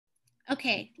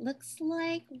Okay, looks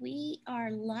like we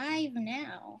are live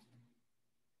now.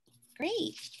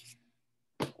 Great.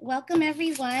 Welcome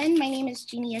everyone. My name is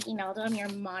Janie. I'm your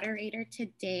moderator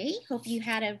today. Hope you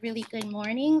had a really good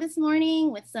morning this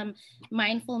morning with some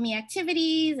mindful me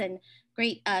activities and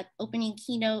great opening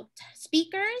keynote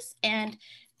speakers. And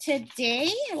today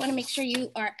I want to make sure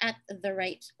you are at the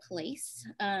right place.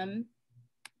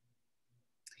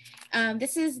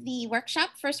 This is the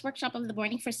first workshop of the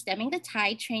morning for Stemming the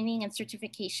Tide training and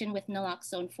certification with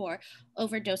Naloxone for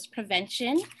overdose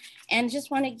prevention. And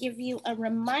just want to give you a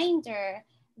reminder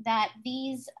that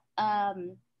these,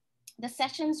 the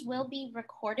sessions will be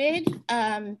recorded,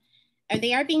 or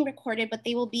they are being recorded, but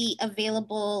they will be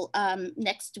available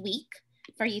next week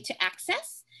for you to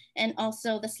access. And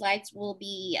also the slides will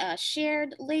be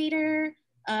shared later.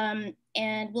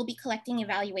 And we'll be collecting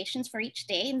evaluations for each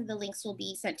day, and the links will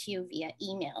be sent to you via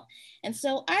email. And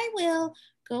so I will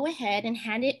go ahead and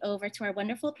hand it over to our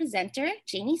wonderful presenter,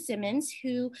 Janie Simmons,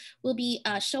 who will be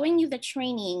showing you the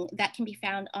training that can be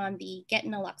found on the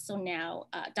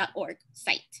getnaloxonenow.org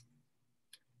site.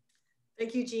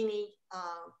 Thank you, Jeannie.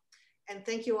 And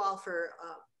thank you all for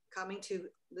coming to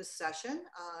this session,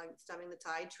 Stemming the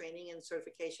Tide training and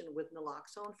certification with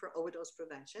Naloxone for overdose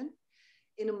prevention.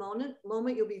 In a moment,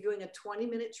 you'll be viewing a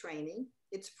 20-minute training.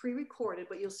 It's pre-recorded,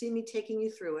 but you'll see me taking you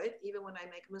through it, even when I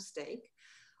make a mistake.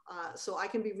 So I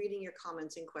can be reading your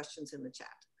comments and questions in the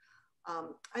chat.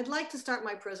 I'd like to start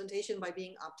my presentation by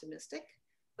being optimistic,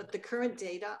 but the current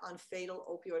data on fatal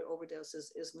opioid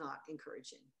overdoses is not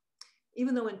encouraging.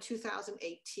 Even though in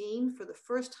 2018, for the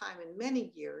first time in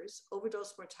many years,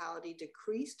 overdose mortality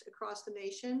decreased across the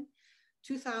nation,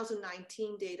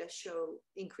 2019 data show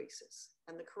increases,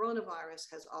 and the coronavirus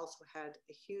has also had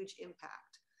a huge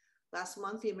impact. Last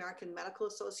month, the American Medical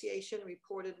Association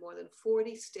reported more than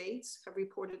 40 states have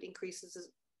reported increases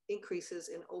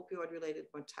in opioid-related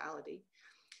mortality.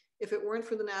 If it weren't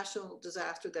for the national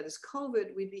disaster that is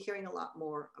COVID, we'd be hearing a lot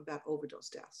more about overdose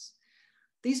deaths.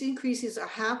 These increases are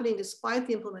happening despite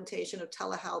the implementation of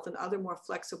telehealth and other more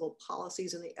flexible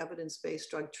policies in the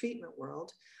evidence-based drug treatment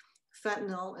world.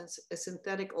 Fentanyl, and a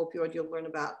synthetic opioid you'll learn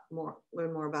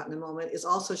more about in a moment, is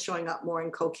also showing up more in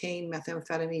cocaine,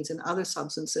 methamphetamines, and other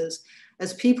substances,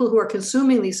 as people who are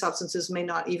consuming these substances may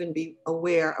not even be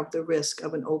aware of the risk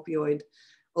of an opioid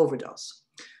overdose.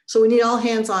 So we need all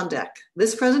hands on deck.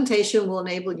 This presentation will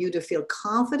enable you to feel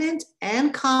confident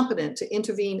and competent to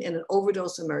intervene in an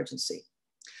overdose emergency.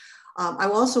 I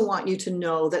also want you to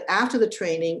know that after the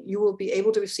training, you will be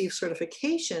able to receive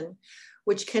certification,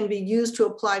 which can be used to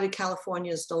apply to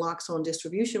California's Naloxone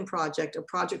distribution project, a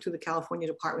project through the California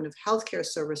Department of Healthcare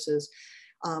Services,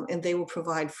 and they will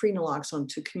provide free Naloxone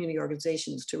to community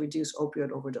organizations to reduce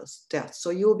opioid overdose deaths. So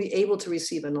you will be able to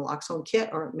receive a Naloxone kit,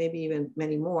 or maybe even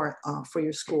many more for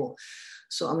your school.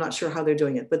 So I'm not sure how they're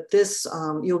doing it, but this,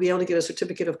 you'll be able to get a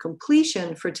certificate of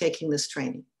completion for taking this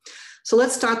training. So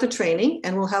let's start the training,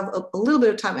 and we'll have a little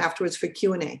bit of time afterwards for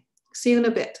Q&A. See you in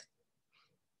a bit.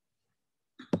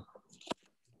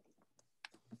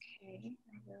 Okay, I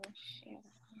will share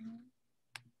that now.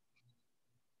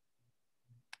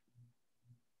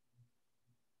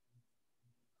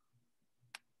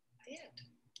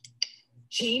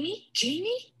 Jamie?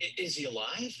 Jamie? Is he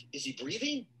alive? Is he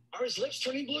breathing? Are his lips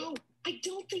turning blue? I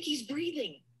don't think he's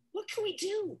breathing. What can we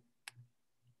do?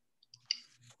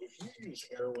 If you use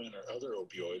heroin or other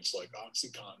opioids like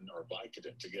OxyContin or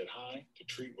Vicodin to get high, to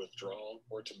treat withdrawal,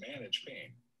 or to manage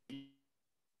pain,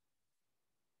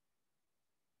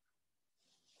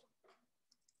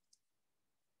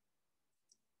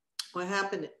 What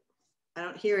happened? I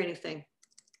don't hear anything.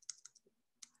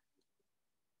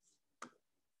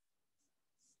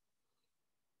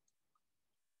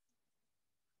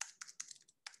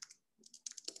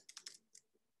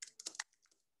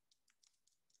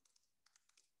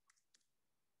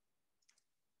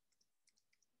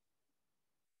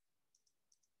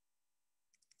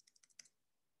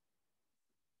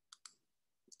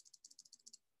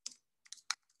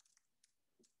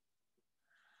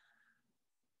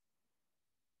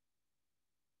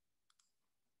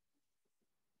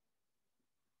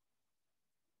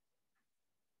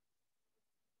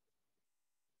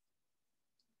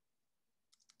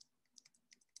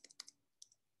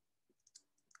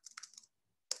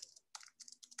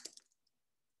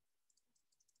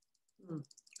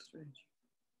 Strange.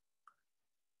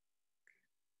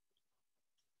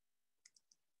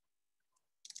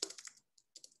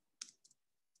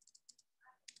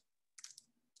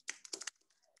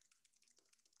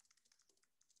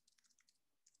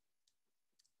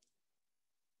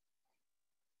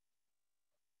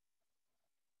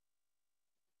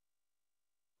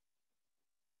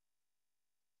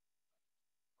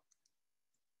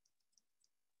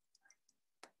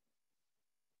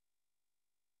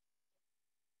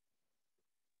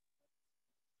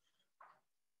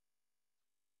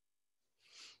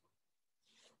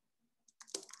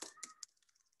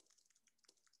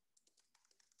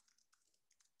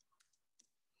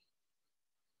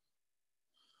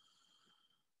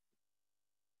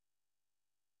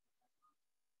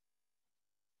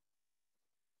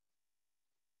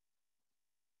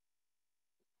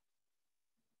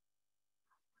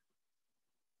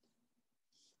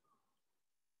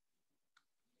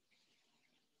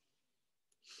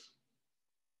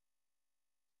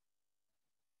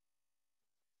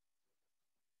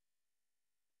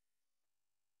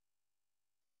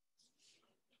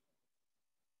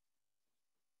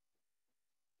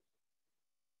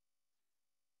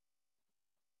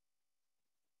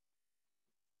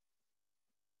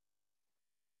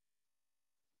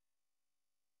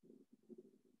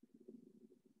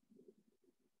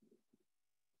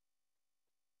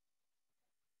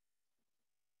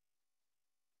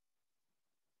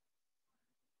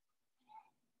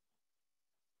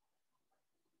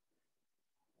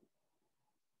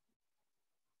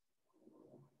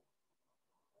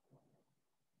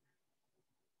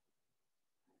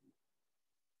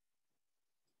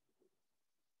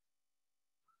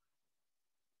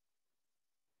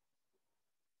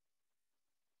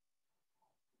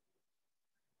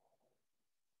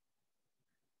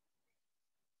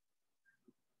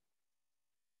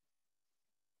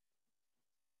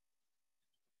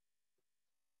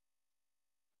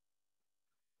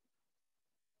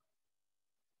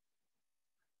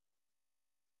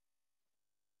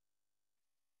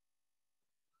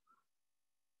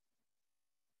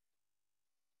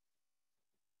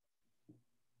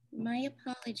 My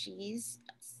apologies.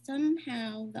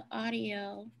 Somehow the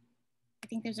audio, I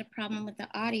think there's a problem with the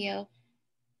audio.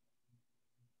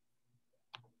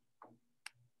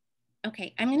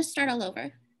 Okay, I'm gonna start all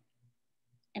over.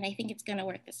 And I think it's gonna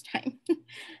work this time.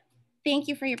 Thank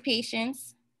you for your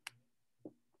patience.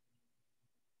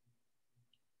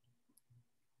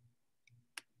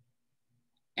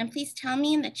 And please tell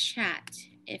me in the chat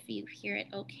if you hear it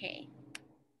okay.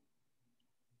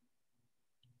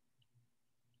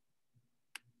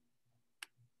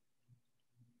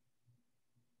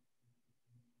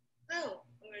 Oh,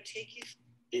 I'm going to take you.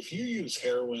 If you use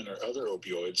heroin or other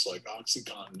opioids like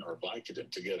Oxycontin or Vicodin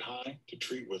to get high, to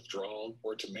treat withdrawal,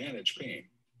 or to manage pain,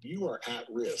 you are at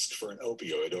risk for an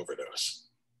opioid overdose.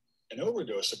 An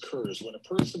overdose occurs when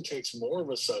a person takes more of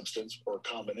a substance or a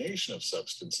combination of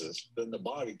substances than the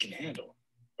body can handle.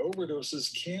 Overdoses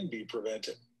can be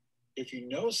prevented. If you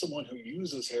know someone who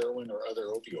uses heroin or other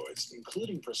opioids,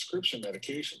 including prescription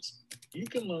medications, you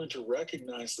can learn to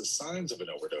recognize the signs of an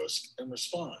overdose and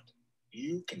respond.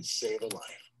 You can save a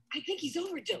life. I think he's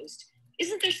overdosed.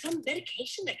 Isn't there some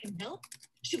medication that can help?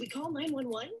 Should we call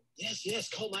 911? Yes,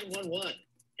 call 911.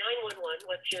 911,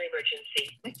 what's your emergency?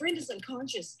 My friend is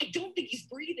unconscious. I don't think he's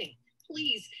breathing.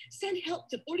 Please, send help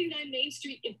to 49 Main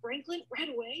Street in Franklin right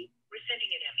away. We're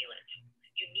sending an ambulance.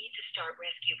 You need to start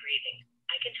rescue breathing.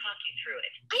 I can talk you through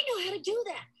it. I know how to do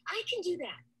that. I can do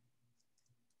that.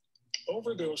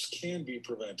 Overdose can be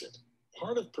prevented.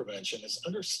 Part of prevention is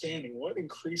understanding what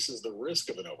increases the risk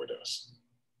of an overdose.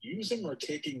 Using or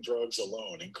taking drugs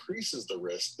alone increases the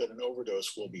risk that an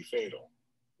overdose will be fatal.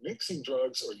 Mixing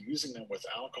drugs or using them with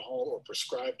alcohol or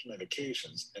prescribed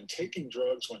medications and taking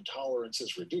drugs when tolerance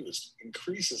is reduced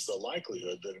increases the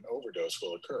likelihood that an overdose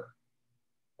will occur.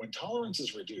 When tolerance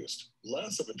is reduced,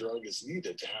 less of a drug is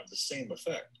needed to have the same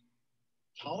effect.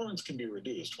 Tolerance can be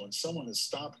reduced when someone has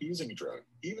stopped using a drug,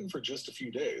 even for just a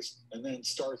few days, and then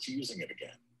starts using it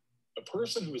again. A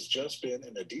person who has just been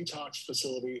in a detox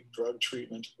facility, drug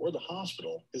treatment, or the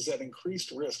hospital is at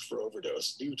increased risk for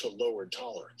overdose due to lowered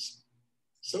tolerance.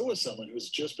 So is someone who has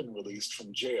just been released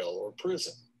from jail or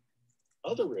prison.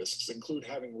 Other risks include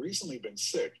having recently been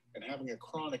sick and having a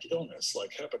chronic illness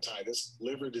like hepatitis,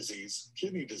 liver disease,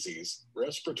 kidney disease,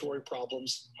 respiratory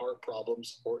problems, heart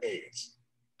problems, or AIDS.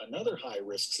 Another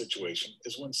high-risk situation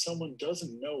is when someone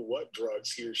doesn't know what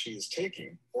drugs he or she is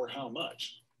taking or how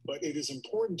much. But it is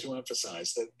important to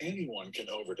emphasize that anyone can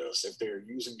overdose if they are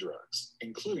using drugs,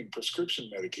 including prescription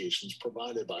medications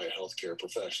provided by a healthcare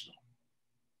professional.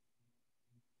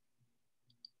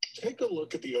 Take a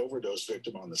look at the overdose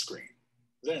victim on the screen.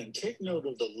 Then take note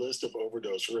of the list of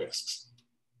overdose risks.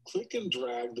 Click and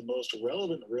drag the most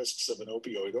relevant risks of an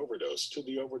opioid overdose to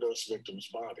the overdose victim's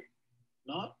body.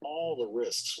 Not all the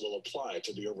risks will apply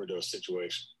to the overdose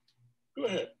situation. Go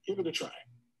ahead, give it a try.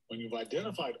 When you've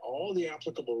identified all the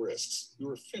applicable risks, you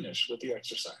are finished with the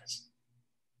exercise.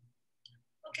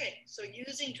 Okay, so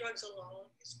using drugs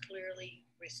alone is clearly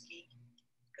risky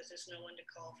because there's no one to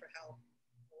call for help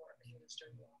or administer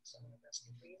naloxone or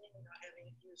rescue breathing. Not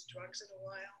having used drugs in a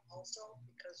while also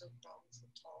because of problems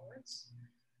with tolerance.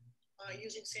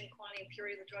 Using same quantity and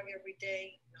purity of the drug every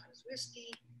day, not as risky.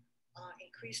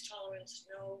 Increased tolerance,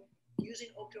 no.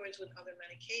 Using opioids with other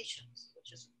medications,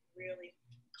 which is really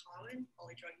common.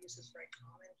 Polydrug use is very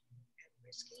common and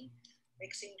risky.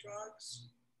 Mixing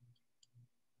drugs.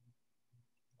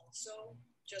 Also,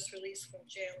 just released from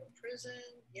jail or prison.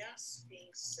 Yes,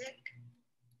 being sick.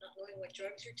 Not knowing what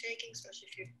drugs you're taking, especially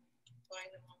if you're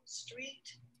buying them on the street.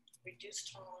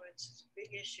 Reduced tolerance is a big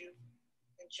issue.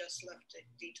 And just left a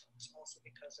detox also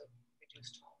because of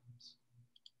reduced tolerance.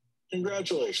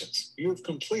 Congratulations, you have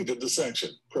completed the section,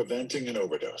 Preventing an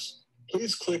Overdose.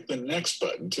 Please click the next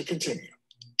button to continue.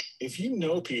 If you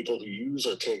know people who use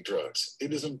or take drugs,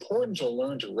 it is important to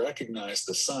learn to recognize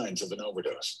the signs of an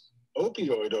overdose.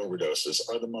 Opioid overdoses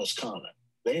are the most common.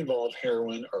 They involve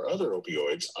heroin or other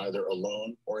opioids, either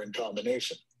alone or in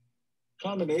combination.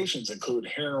 Combinations include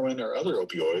heroin or other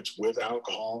opioids with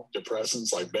alcohol,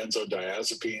 depressants like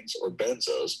benzodiazepines or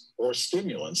benzos, or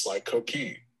stimulants like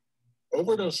cocaine.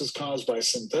 Overdoses caused by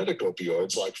synthetic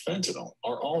opioids like fentanyl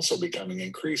are also becoming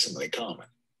increasingly common.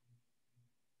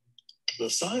 The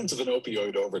signs of an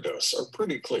opioid overdose are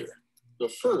pretty clear. The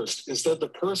first is that the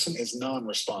person is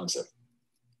non-responsive.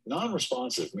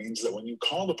 Non-responsive means that when you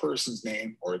call the person's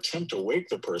name or attempt to wake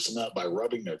the person up by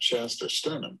rubbing their chest or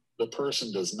sternum, the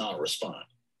person does not respond.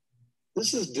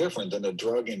 This is different than a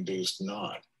drug-induced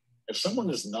nod. If someone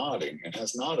is nodding and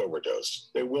has not overdosed,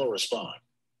 they will respond.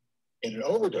 In an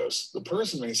overdose, the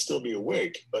person may still be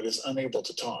awake but is unable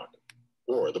to talk,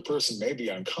 or the person may be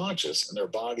unconscious and their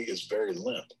body is very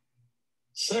limp.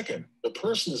 Second, the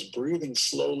person is breathing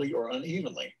slowly or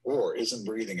unevenly, or isn't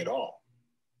breathing at all.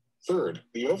 Third,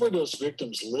 the overdose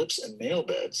victim's lips and nail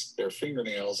beds, their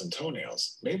fingernails and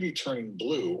toenails, may be turning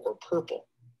blue or purple.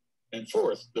 And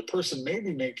fourth, the person may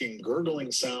be making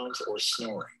gurgling sounds or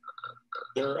snoring.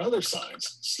 There are other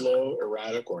signs, slow,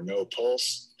 erratic, or no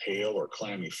pulse, pale, or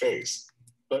clammy face.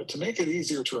 But to make it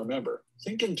easier to remember,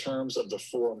 think in terms of the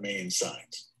four main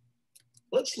signs.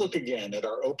 Let's look again at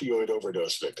our opioid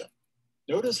overdose victim.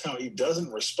 Notice how he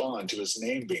doesn't respond to his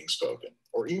name being spoken,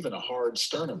 or even a hard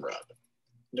sternum rub.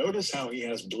 Notice how he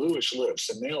has bluish lips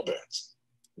and nail beds.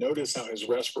 Notice how his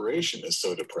respiration is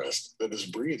so depressed that his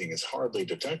breathing is hardly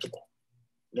detectable.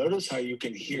 Notice how you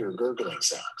can hear gurgling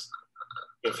sounds.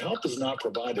 If help is not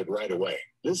provided right away,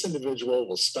 this individual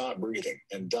will stop breathing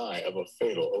and die of a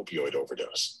fatal opioid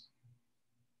overdose.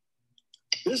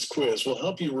 This quiz will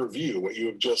help you review what you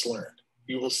have just learned.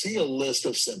 You will see a list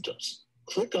of symptoms.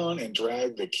 Click on and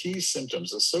drag the key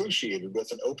symptoms associated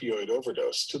with an opioid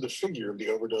overdose to the figure of the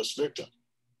overdose victim.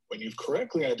 When you've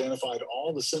correctly identified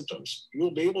all the symptoms, you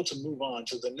will be able to move on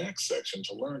to the next section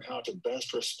to learn how to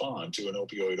best respond to an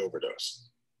opioid overdose.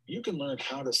 You can learn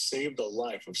how to save the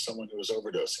life of someone who is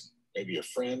overdosing, maybe a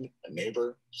friend, a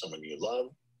neighbor, someone you love,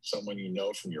 someone you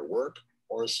know from your work,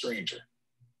 or a stranger.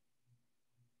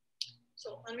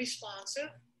 So unresponsive,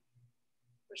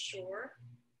 for sure.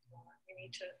 You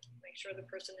need to make sure the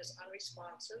person is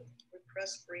unresponsive,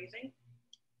 repressed breathing.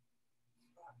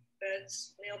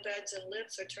 Nail beds and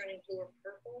lips are turning blue or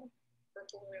purple.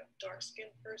 Purple in a dark-skinned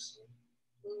person,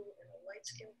 blue in a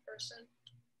light-skinned person.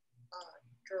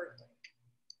 Gurgling.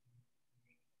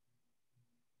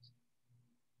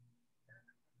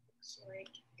 Looks like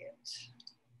it.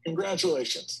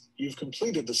 Congratulations, you've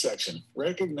completed the section,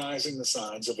 Recognizing the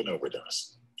Signs of an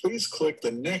Overdose. Please click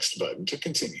the Next button to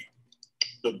continue.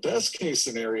 The best case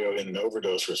scenario in an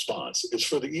overdose response is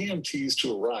for the EMTs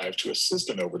to arrive to assist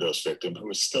an overdose victim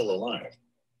who is still alive.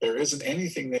 There isn't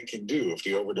anything they can do if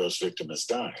the overdose victim has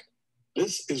died.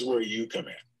 This is where you come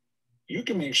in. You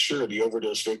can make sure the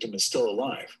overdose victim is still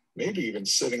alive, maybe even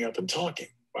sitting up and talking,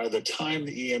 by the time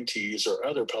the EMTs or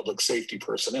other public safety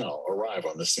personnel arrive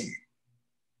on the scene.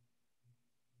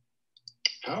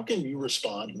 How can you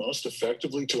respond most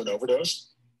effectively to an overdose?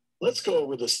 Let's go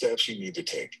over the steps you need to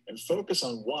take and focus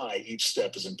on why each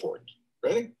step is important.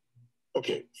 Ready?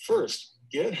 Okay, first,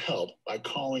 get help by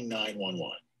calling 911.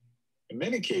 In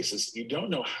many cases, you don't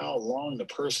know how long the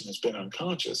person has been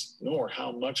unconscious, nor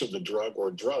how much of the drug or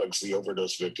drugs the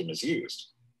overdose victim has used.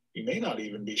 You may not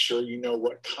even be sure you know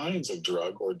what kinds of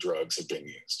drug or drugs have been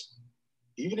used.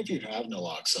 Even if you have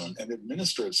naloxone and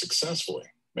administer it successfully,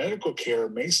 medical care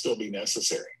may still be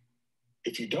necessary.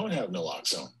 If you don't have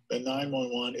naloxone, then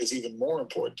 911 is even more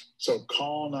important. So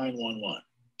call 911.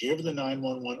 Give the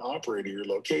 911 operator your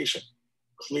location.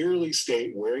 Clearly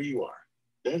state where you are.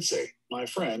 Then say, my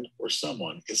friend or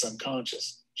someone is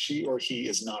unconscious. She or he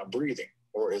is not breathing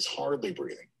or is hardly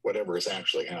breathing, whatever is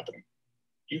actually happening.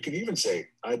 You can even say,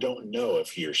 I don't know if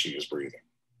he or she is breathing.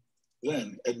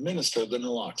 Then administer the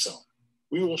naloxone.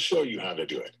 We will show you how to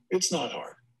do it. It's not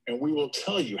hard. And we will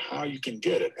tell you how you can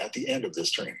get it at the end of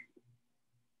this training.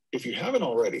 If you haven't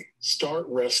already, start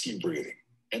rescue breathing.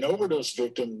 An overdose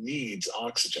victim needs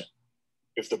oxygen.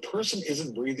 If the person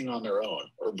isn't breathing on their own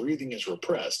or breathing is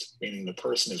repressed, meaning the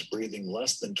person is breathing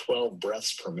less than 12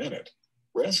 breaths per minute,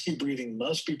 rescue breathing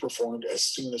must be performed as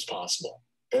soon as possible.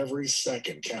 Every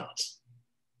second counts.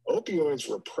 Opioids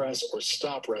repress or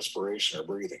stop respiration or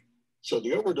breathing, so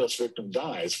the overdose victim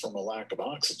dies from a lack of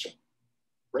oxygen.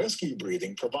 Rescue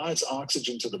breathing provides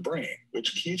oxygen to the brain,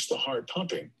 which keeps the heart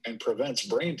pumping and prevents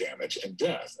brain damage and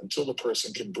death until the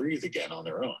person can breathe again on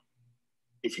their own.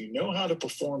 If you know how to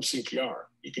perform CPR,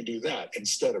 you can do that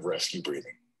instead of rescue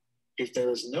breathing. If there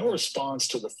is no response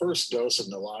to the first dose of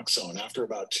naloxone after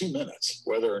about 2 minutes,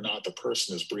 whether or not the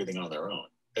person is breathing on their own,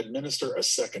 administer a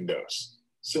second dose.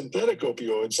 Synthetic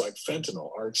opioids like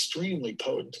fentanyl are extremely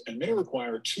potent and may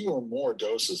require 2 or more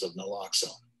doses of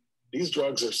naloxone. These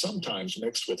drugs are sometimes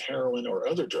mixed with heroin or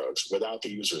other drugs without the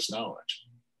user's knowledge.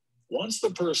 Once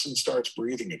the person starts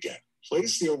breathing again,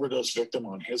 place the overdose victim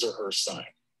on his or her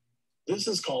side. This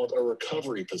is called a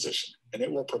recovery position, and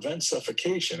it will prevent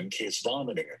suffocation in case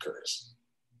vomiting occurs.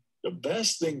 The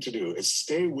best thing to do is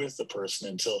stay with the person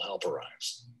until help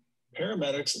arrives.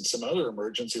 Paramedics and some other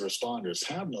emergency responders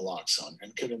have naloxone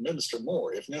and can administer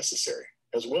more if necessary,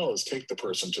 as well as take the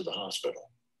person to the hospital.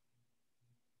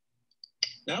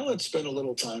 Now let's spend a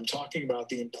little time talking about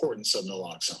the importance of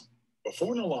naloxone.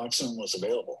 Before naloxone was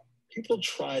available, people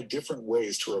tried different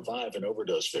ways to revive an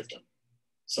overdose victim.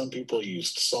 Some people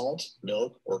used salt,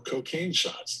 milk, or cocaine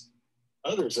shots.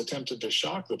 Others attempted to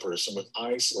shock the person with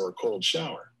ice or a cold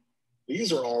shower.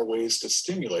 These are all ways to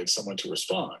stimulate someone to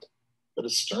respond. But a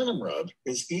sternum rub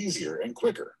is easier and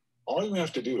quicker. All you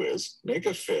have to do is make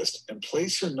a fist and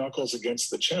place your knuckles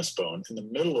against the chest bone in the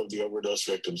middle of the overdose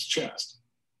victim's chest.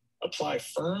 Apply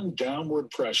firm downward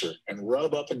pressure and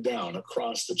rub up and down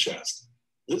across the chest.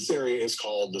 This area is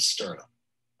called the sternum.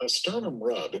 A sternum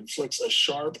rub inflicts a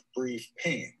sharp, brief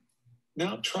pain.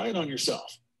 Now try it on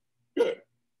yourself. Good.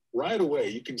 Right away,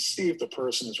 you can see if the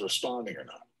person is responding or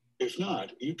not. If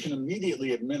not, you can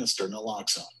immediately administer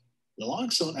naloxone.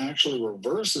 Naloxone actually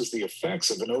reverses the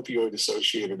effects of an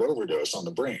opioid-associated overdose on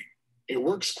the brain. It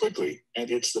works quickly,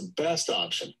 and it's the best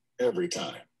option every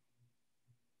time.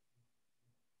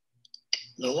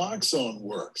 Naloxone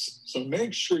works, so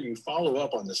make sure you follow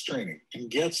up on this training and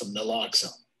get some naloxone.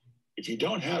 If you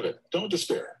don't have it, don't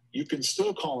despair. You can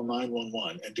still call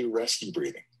 911 and do rescue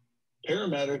breathing.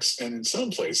 Paramedics and in some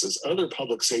places, other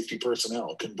public safety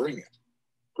personnel can bring it.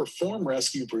 Perform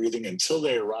rescue breathing until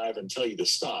they arrive and tell you to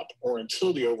stop, or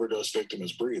until the overdose victim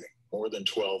is breathing more than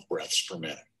 12 breaths per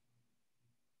minute.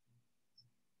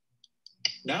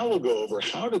 Now we'll go over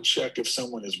how to check if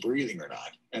someone is breathing or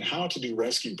not, and how to do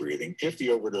rescue breathing if the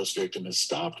overdose victim has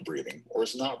stopped breathing or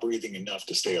is not breathing enough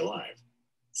to stay alive.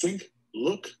 Think,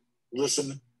 look,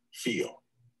 listen, feel.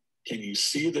 Can you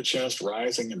see the chest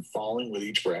rising and falling with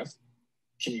each breath?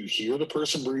 Can you hear the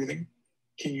person breathing?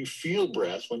 Can you feel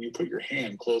breath when you put your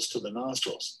hand close to the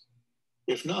nostrils?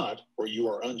 If not, or you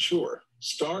are unsure,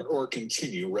 start or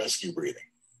continue rescue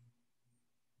breathing.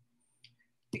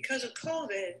 Because of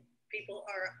COVID, people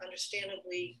are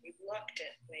understandably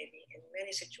reluctant, maybe in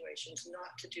many situations,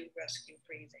 not to do rescue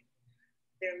breathing.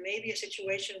 There may be a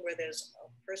situation where there's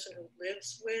a person who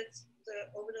lives with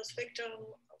the overdose victim,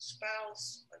 a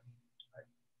spouse, a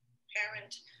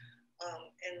parent,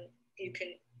 and you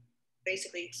can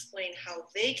basically explain how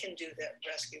they can do that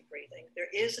rescue breathing. There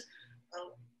is a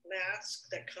mask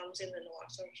that comes in the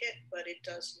naloxone kit, but it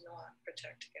does not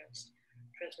protect against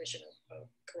transmission of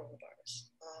coronavirus.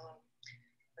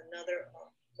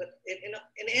 But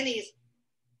in any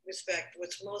respect,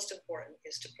 what's most important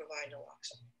is to provide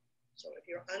naloxone. So if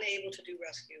you're unable to do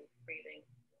rescue breathing,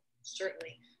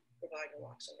 certainly provide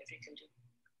naloxone. If you can do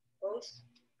both,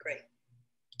 great.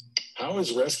 How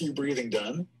is rescue breathing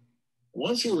done?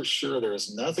 Once you are sure there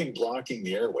is nothing blocking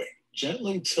the airway,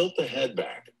 gently tilt the head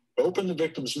back, open the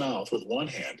victim's mouth with one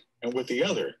hand, and with the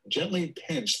other, gently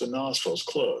pinch the nostrils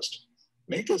closed.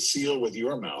 Make a seal with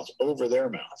your mouth over their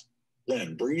mouth.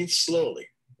 Then breathe slowly,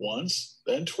 once,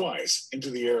 then twice, into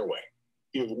the airway.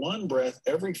 Give one breath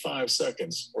every 5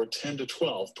 seconds, or 10 to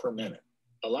 12 per minute.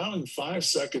 Allowing 5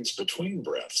 seconds between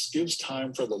breaths gives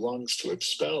time for the lungs to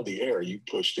expel the air you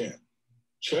pushed in.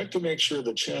 Check to make sure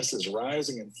the chest is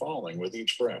rising and falling with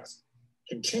each breath.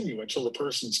 Continue until the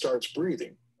person starts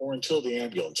breathing or until the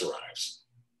ambulance arrives.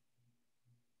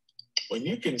 When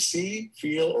you can see,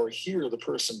 feel, or hear the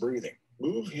person breathing,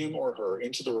 move him or her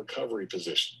into the recovery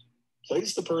position.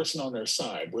 Place the person on their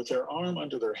side with their arm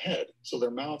under their head so their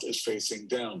mouth is facing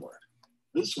downward.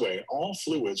 This way, all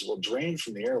fluids will drain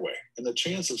from the airway and the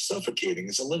chance of suffocating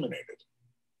is eliminated.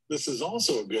 This is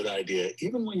also a good idea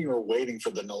even when you are waiting for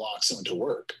the naloxone to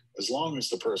work, as long as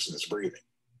the person is breathing.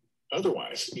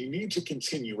 Otherwise, you need to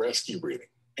continue rescue breathing.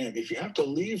 And if you have to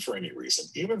leave for any reason,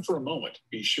 even for a moment,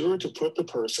 be sure to put the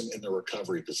person in the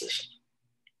recovery position.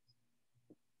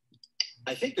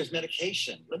 I think there's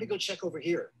medication. Let me go check over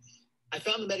here. I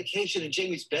found the medication in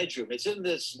Jamie's bedroom. It's in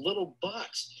this little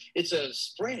box. It's a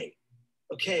spray.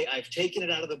 Okay, I've taken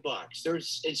it out of the box.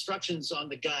 There's instructions on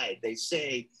the guide. They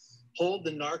say, hold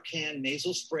the Narcan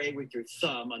nasal spray with your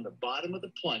thumb on the bottom of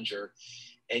the plunger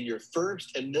and your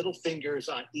first and middle fingers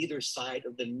on either side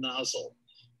of the nozzle.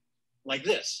 Like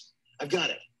this. I've got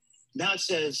it. Now it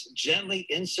says, gently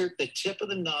insert the tip of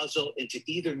the nozzle into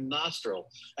either nostril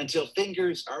until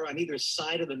fingers are on either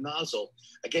side of the nozzle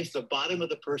against the bottom of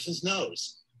the person's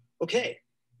nose. Okay,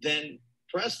 then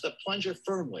press the plunger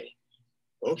firmly.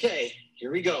 Okay,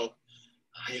 here we go.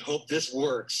 I hope this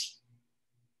works.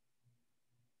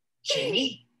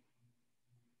 Janie?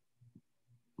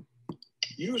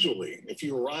 Usually, if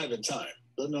you arrive in time,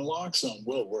 the naloxone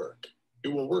will work. It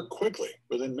will work quickly,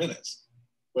 within minutes.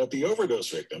 But the overdose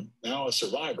victim, now a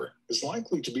survivor, is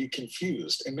likely to be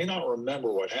confused and may not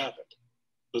remember what happened.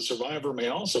 The survivor may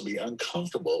also be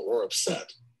uncomfortable or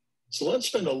upset. So let's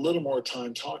spend a little more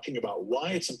time talking about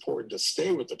why it's important to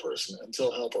stay with the person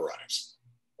until help arrives.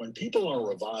 When people are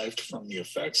revived from the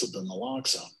effects of the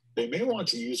naloxone, they may want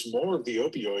to use more of the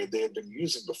opioid they had been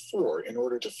using before in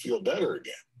order to feel better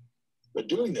again. But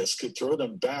doing this could throw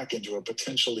them back into a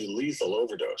potentially lethal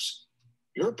overdose.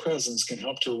 Your presence can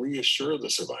help to reassure the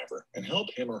survivor and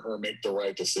help him or her make the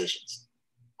right decisions.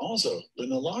 Also, the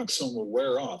naloxone will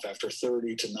wear off after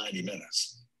 30 to 90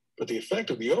 minutes, but the effect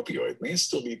of the opioid may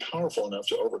still be powerful enough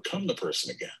to overcome the person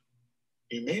again.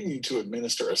 You may need to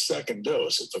administer a second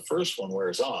dose if the first one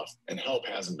wears off and help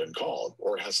hasn't been called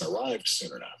or hasn't arrived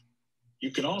soon enough.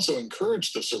 You can also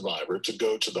encourage the survivor to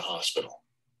go to the hospital.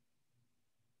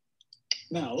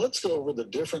 Now, let's go over the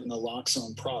different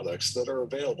naloxone products that are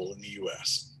available in the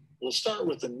US. We'll start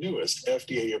with the newest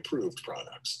FDA-approved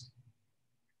products.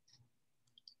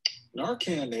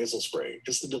 Narcan nasal spray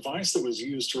is the device that was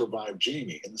used to revive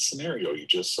Jamie in the scenario you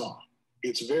just saw.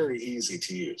 It's very easy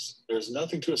to use. There's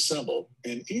nothing to assemble,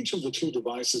 and each of the two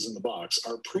devices in the box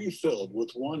are pre-filled with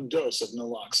 1 dose of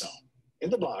naloxone. In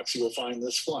the box, you will find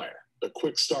this flyer, the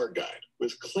quick start guide,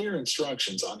 with clear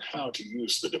instructions on how to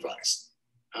use the device.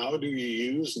 How do you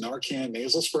use Narcan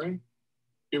nasal spray?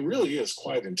 It really is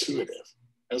quite intuitive.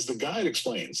 As the guide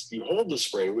explains, you hold the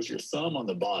spray with your thumb on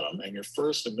the bottom and your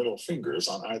first and middle fingers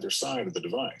on either side of the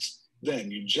device.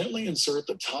 Then you gently insert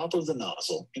the top of the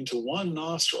nozzle into one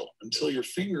nostril until your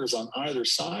fingers on either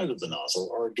side of the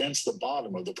nozzle are against the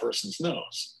bottom of the person's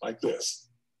nose, like this.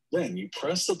 Then you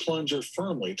press the plunger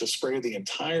firmly to spray the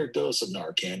entire dose of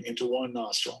Narcan into one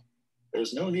nostril.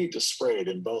 There's no need to spray it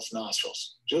in both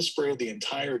nostrils. Just spray the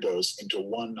entire dose into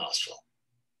one nostril.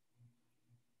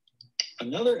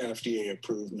 Another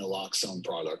FDA-approved naloxone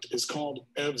product is called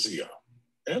Evzio.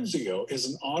 Evzio is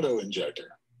an auto-injector.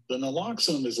 The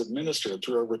naloxone is administered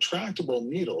through a retractable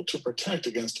needle to protect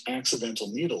against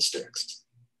accidental needle sticks.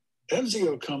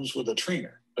 Evzio comes with a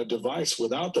trainer, a device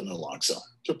without the naloxone,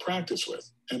 to practice with,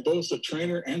 and both the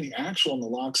trainer and the actual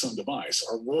naloxone device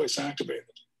are voice-activated.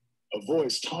 A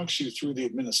voice talks you through the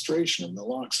administration of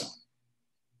naloxone.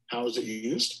 How is it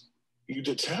used? You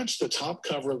detach the top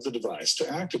cover of the device to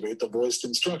activate the voiced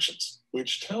instructions,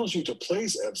 which tells you to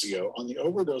place Evzio on the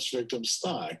overdose victim's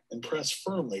thigh and press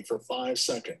firmly for 5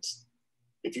 seconds.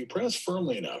 If you press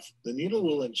firmly enough, the needle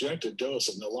will inject a dose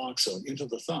of naloxone into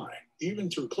the thigh, even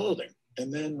through clothing,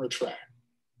 and then retract.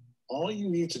 All you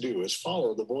need to do is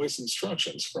follow the voice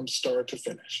instructions from start to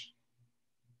finish.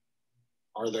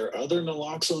 Are there other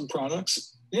naloxone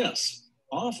products? Yes.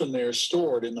 Often they are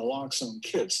stored in naloxone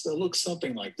kits that look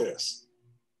something like this.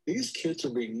 These kits are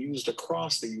being used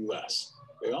across the US.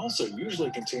 They also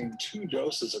usually contain 2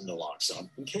 doses of naloxone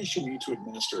in case you need to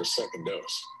administer a second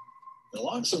dose.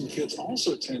 Naloxone kits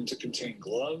also tend to contain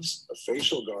gloves, a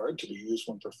facial guard to be used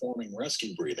when performing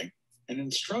rescue breathing, and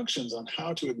instructions on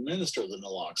how to administer the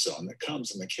naloxone that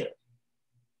comes in the kit.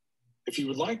 If you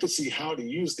would like to see how to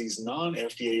use these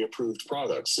non-FDA approved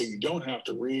products so you don't have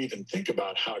to read and think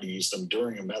about how to use them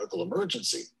during a medical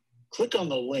emergency, click on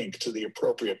the link to the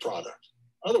appropriate product.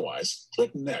 Otherwise,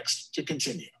 click Next to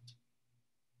continue.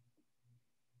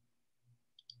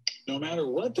 No matter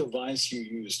what device you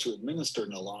use to administer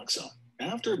naloxone,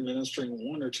 after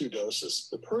administering 1 or 2 doses,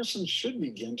 the person should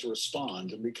begin to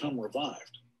respond and become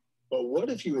revived. But what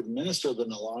if you administer the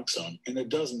naloxone and it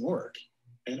doesn't work?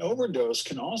 An overdose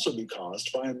can also be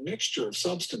caused by a mixture of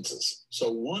substances,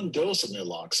 so 1 dose of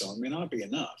naloxone may not be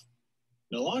enough.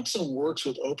 Naloxone works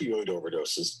with opioid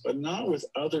overdoses, but not with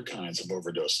other kinds of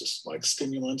overdoses like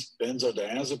stimulant,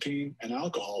 benzodiazepine, and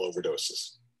alcohol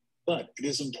overdoses. But it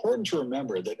is important to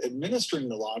remember that administering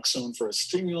naloxone for a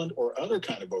stimulant or other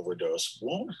kind of overdose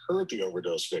won't hurt the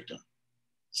overdose victim.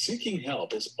 Seeking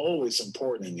help is always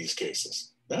important in these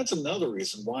cases. That's another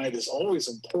reason why it is always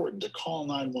important to call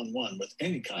 911 with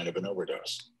any kind of an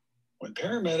overdose. When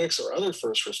paramedics or other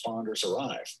first responders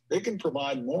arrive, they can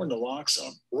provide more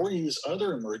naloxone or use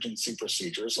other emergency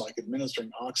procedures like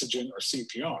administering oxygen or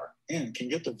CPR and can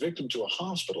get the victim to a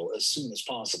hospital as soon as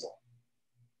possible.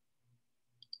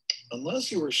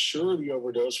 Unless you are sure the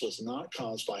overdose was not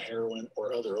caused by heroin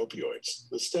or other opioids,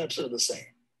 the steps are the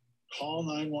same. Call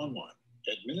 911,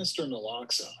 administer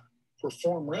naloxone,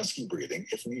 perform rescue breathing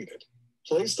if needed,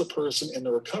 place the person in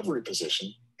the recovery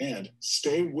position, and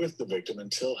stay with the victim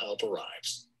until help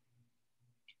arrives.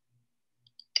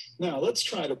 Now let's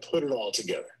try to put it all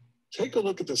together. Take a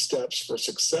look at the steps for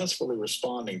successfully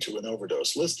responding to an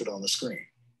overdose listed on the screen.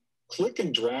 Click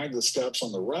and drag the steps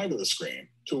on the right of the screen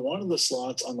to one of the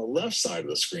slots on the left side of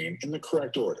the screen in the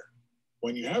correct order.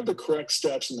 When you have the correct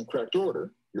steps in the correct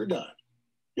order, you're done.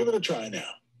 Give it a try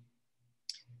now.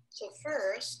 So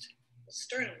first, the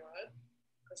sternum rod,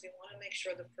 because we want to make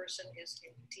sure the person is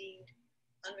indeed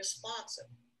unresponsive,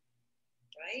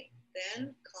 right?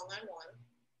 Then call 911.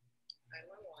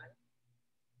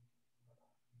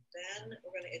 Then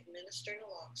we're going to administer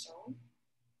naloxone.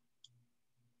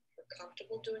 If we're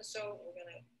comfortable doing so, we're going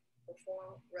to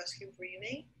perform rescue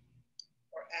breathing.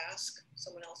 or ask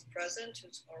someone else present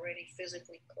who's already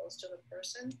physically close to the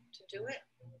person to do it,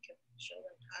 and we can show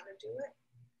them how to do it.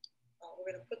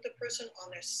 We're going to put the person on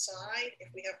their side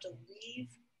if we have to leave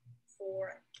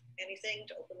for anything,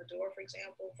 to open the door, for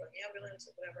example, for an ambulance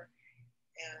or whatever,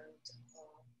 and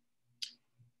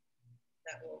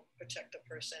that will protect the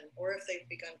person. Or if they've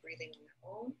begun breathing on their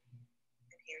own,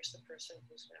 and here's the person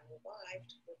who's now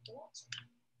revived with Naloxone.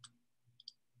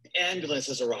 The ambulance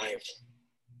has arrived.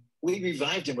 We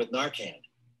revived him with Narcan.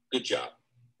 Good job.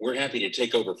 We're happy to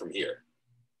take over from here.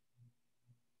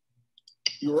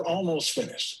 You are almost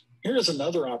finished. Here is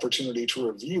another opportunity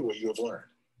to review what you have learned.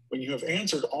 When you have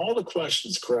answered all the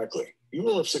questions correctly, you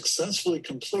will have successfully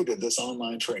completed this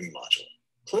online training module.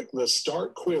 Click the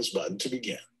Start Quiz button to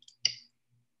begin.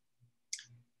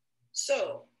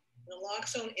 So,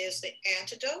 naloxone is the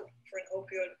antidote for an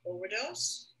opioid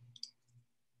overdose.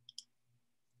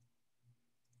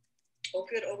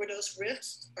 Opioid overdose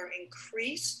risks are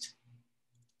increased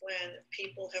when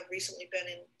people have recently been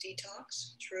in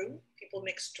detox, true. People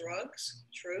mix drugs,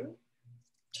 true.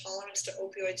 Tolerance to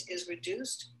opioids is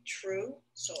reduced, true.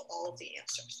 So all of the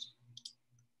answers.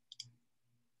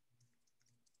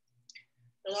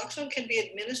 Naloxone can be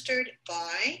administered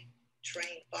by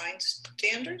trained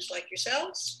bystanders like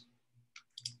yourselves.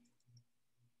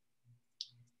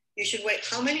 You should wait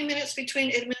how many minutes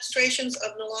between administrations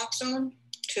of naloxone?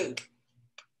 2.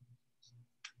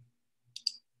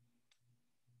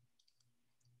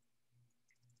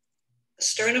 The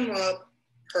sternum rub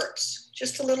hurts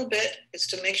just a little bit. It's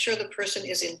to make sure the person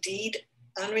is indeed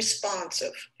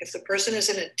unresponsive. If the person is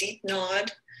in a deep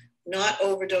nod, not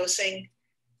overdosing,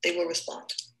 they will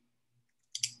respond.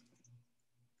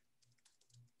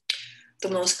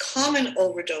 The most common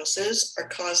overdoses are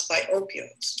caused by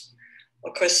opioids.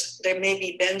 Of course, there may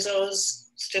be benzos,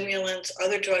 stimulants,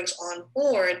 other drugs on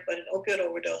board, but an opioid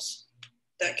overdose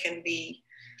that can be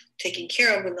taken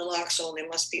care of with naloxone, there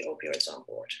must be opioids on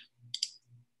board.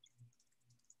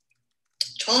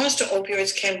 Tolerance to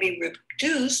opioids can be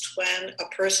reduced when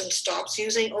a person stops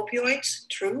using opioids,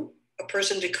 true. A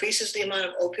person decreases the amount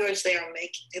of opioids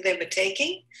they've been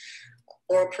taking,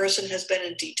 or a person has been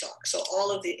in detox. So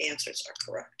all of the answers are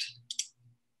correct.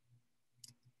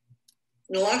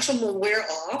 Naloxone will wear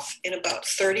off in about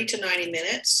 30 to 90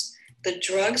 minutes. The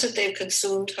drugs that they've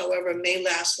consumed, however, may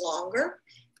last longer,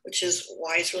 which is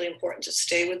why it's really important to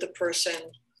stay with the person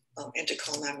and to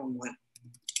call 911.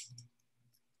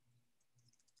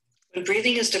 When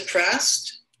breathing is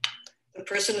depressed, the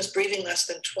person is breathing less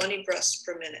than 20 breaths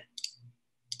per minute.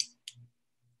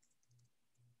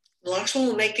 Naloxone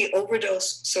will make the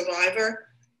overdose survivor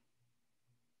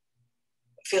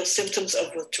feel symptoms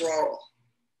of withdrawal,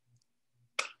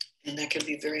 and that can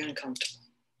be very uncomfortable.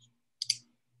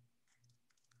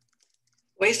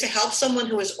 Ways to help someone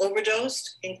who is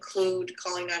overdosed include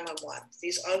calling 911.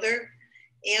 These other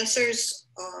answers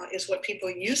is what people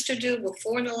used to do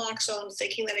before naloxone,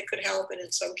 thinking that it could help, and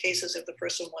in some cases, if the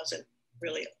person wasn't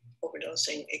really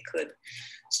overdosing, it could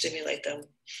stimulate them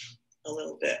a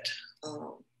little bit.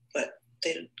 But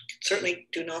they certainly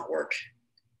do not work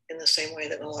in the same way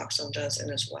that naloxone does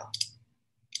and as well.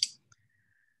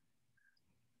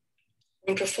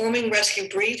 When performing rescue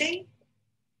breathing,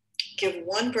 give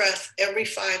 1 breath every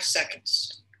 5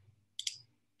 seconds.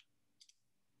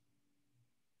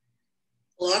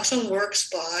 Naloxone works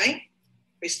by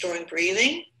restoring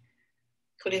breathing,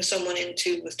 putting someone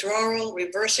into withdrawal,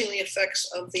 reversing the effects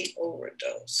of the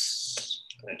overdose.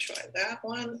 I'm gonna try that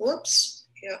one. Whoops,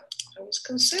 yeah, I was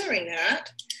considering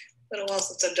that. Been a while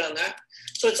since I've done that.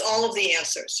 So it's all of the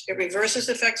answers. It reverses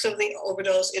the effects of the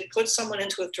overdose, it puts someone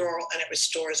into withdrawal, and it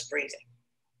restores breathing.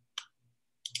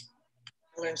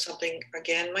 I learned something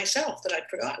again myself that I'd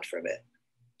forgotten for a bit.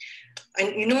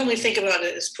 You normally think about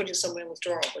it as putting someone in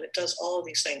withdrawal, but it does all of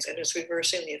these things, and it's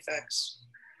reversing the effects.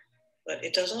 But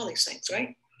it does all these things,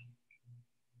 right?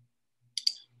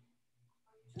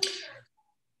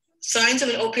 Signs of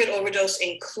an opioid overdose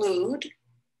include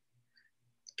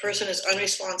the person is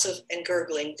unresponsive and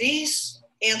gurgling. These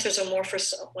answers are more for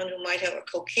someone who might have a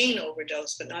cocaine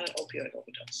overdose, but not an opioid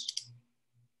overdose.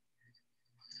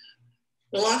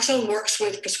 Naloxone works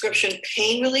with prescription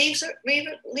pain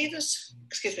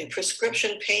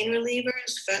prescription pain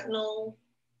relievers, fentanyl,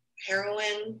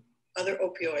 heroin, other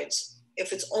opioids.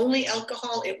 If it's only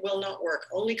alcohol, it will not work.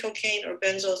 Only cocaine or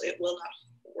benzos, it will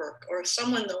not work. Or if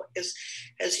someone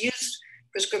has used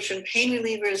prescription pain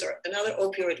relievers or another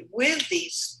opioid with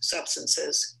these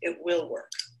substances, it will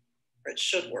work, or it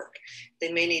should work.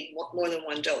 They may need more than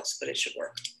 1 dose, but it should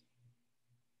work.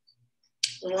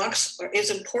 Naloxone is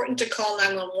important to call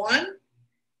 911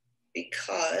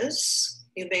 because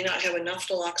You may not have enough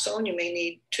naloxone. You may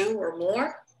need 2 or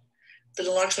more. The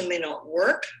naloxone may not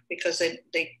work because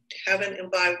they haven't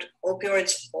imbibed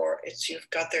opioids, or you've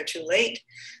got there too late.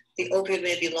 The opioid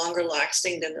may be longer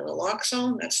lasting than the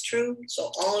naloxone. That's true.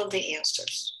 So all of the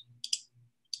answers.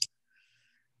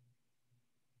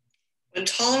 When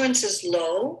tolerance is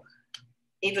low,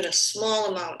 even a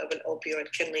small amount of an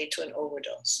opioid can lead to an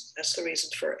overdose. That's the reason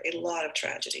for a lot of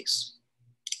tragedies.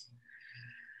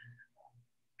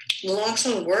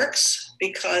 Naloxone works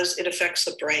because it affects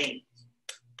the brain.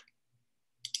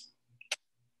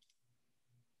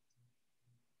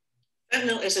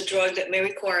 Fentanyl is a drug that may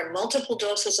require multiple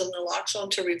doses of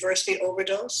naloxone to reverse the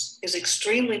overdose, is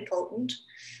extremely potent,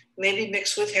 may be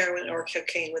mixed with heroin or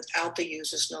cocaine without the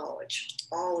user's knowledge.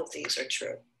 All of these are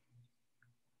true.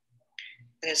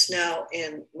 And it's now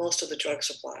in most of the drug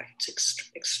supply. It's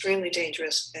extremely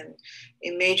dangerous and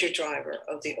a major driver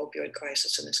of the opioid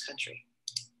crisis in this country.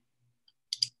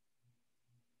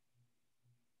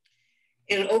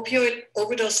 In an opioid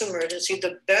overdose emergency,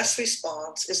 the best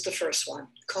response is the first one.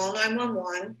 Call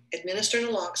 911, administer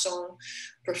naloxone,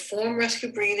 perform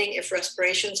rescue breathing if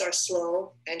respirations are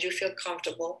slow and you feel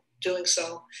comfortable doing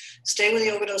so. Stay with the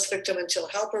overdose victim until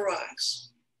help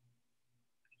arrives.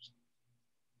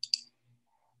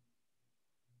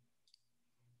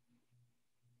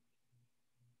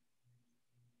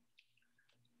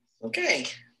 Okay.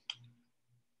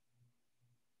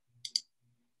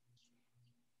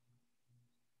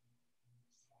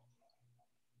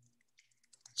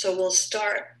 So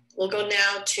we'll go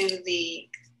now to the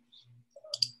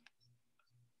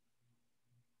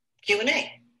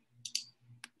Q&A.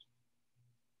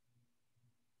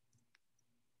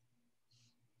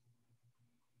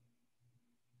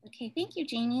 Okay, thank you,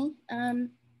 Janie. Now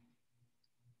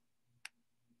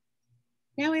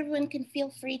everyone can feel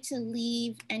free to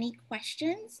leave any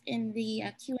questions in the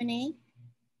Q&A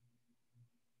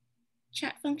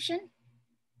chat function.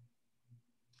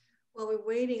 While we're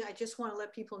waiting, I just want to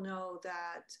let people know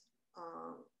that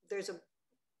there's a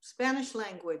Spanish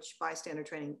language bystander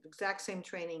training, exact same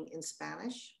training in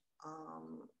Spanish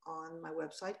on my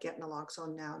website,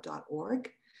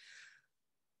 getnaloxonenow.org.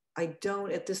 I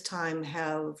don't at this time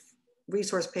have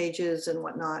resource pages and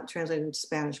whatnot translated into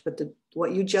Spanish, but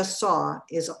what you just saw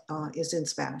is in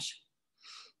Spanish.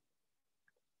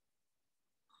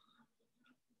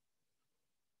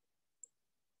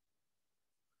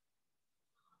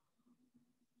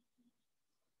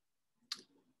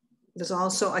 There's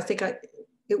also, I think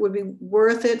it would be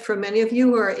worth it for many of you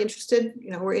who are interested,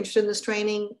 who are interested in this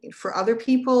training, for other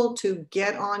people to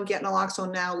get on Get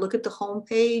Naloxone Now. Look at the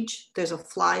homepage. There's a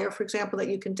flyer, for example, that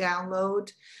you can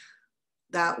download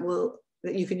that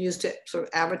you can use to sort of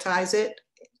advertise it.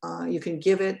 You can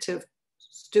give it to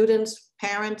students,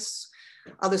 parents,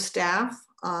 other staff,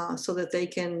 so that they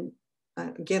can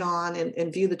get on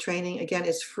and view the training. Again,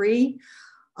 it's free.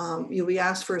 You'll be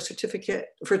asked for a certificate,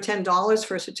 for $10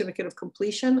 for a certificate of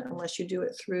completion, unless you do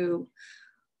it through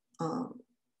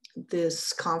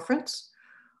this conference.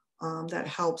 That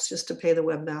helps just to pay the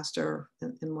webmaster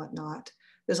and whatnot.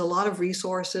 There's a lot of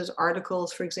resources,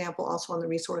 articles, for example, also on the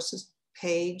resources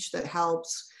page that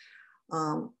helps.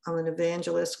 I'm an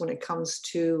evangelist when it comes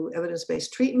to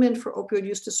evidence-based treatment for opioid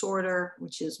use disorder,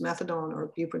 which is methadone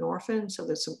or buprenorphine. So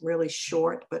there's some really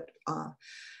short but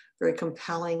very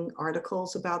compelling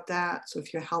articles about that. So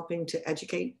if you're helping to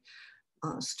educate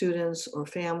students or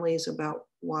families about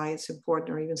why it's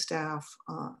important, or even staff,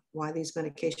 why these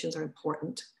medications are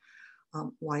important,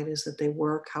 why it is that they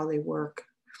work, how they work,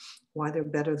 why they're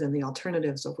better than the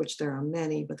alternatives, of which there are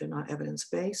many, but they're not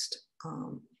evidence-based.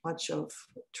 Much of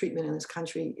treatment in this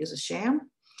country is a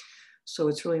sham. So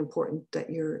it's really important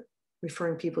that you're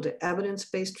referring people to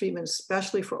evidence-based treatment,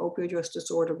 especially for opioid use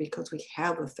disorder, because we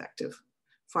have effective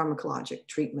pharmacologic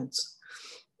treatments.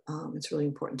 It's really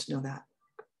important to know that.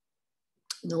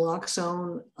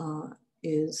 Naloxone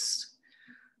is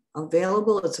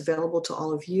available. It's available to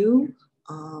all of you.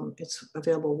 It's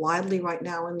available widely right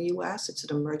now in the US. It's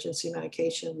an emergency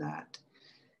medication that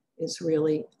is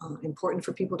really important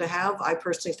for people to have. I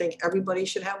personally think everybody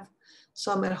should have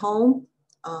some at home.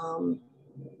 And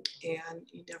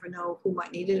you never know who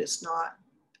might need it. It's not,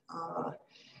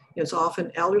 it's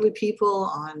often elderly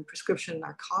people on prescription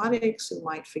narcotics who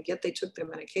might forget they took their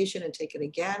medication and take it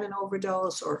again and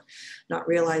overdose, or not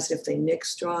realize if they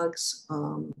mix drugs.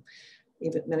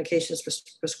 Even medications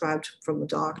prescribed from the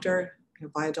doctor,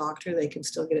 by a doctor, they can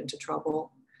still get into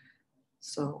trouble.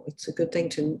 So it's a good thing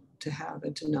to have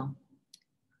and to know.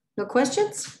 No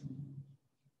questions?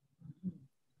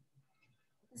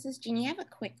 This is Jeannie. I have a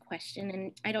quick question,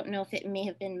 and I don't know if it may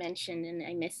have been mentioned and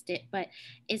I missed it, but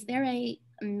is there a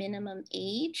a minimum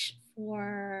age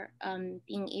for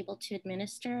being able to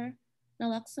administer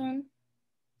naloxone?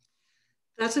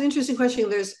 That's an interesting question.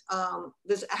 There's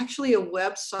actually a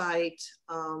website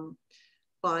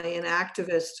by an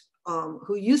activist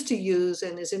who used to use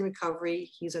and is in recovery.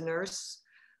 He's a nurse.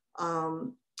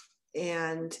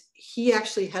 And he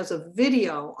actually has a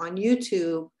video on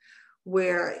YouTube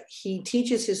where he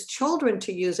teaches his children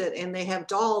to use it, and they have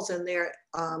dolls and they're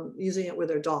using it with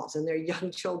their dolls and they're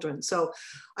young children. So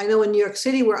I know in New York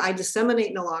City, where I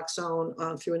disseminate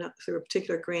naloxone through a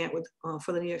particular grant with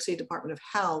for the New York City Department of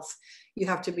Health, you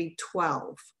have to be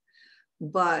 12.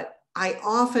 But I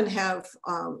often have,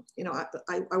 you know,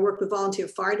 I work with volunteer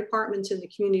fire departments in the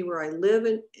community where I live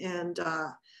in, and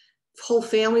whole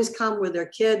families come with their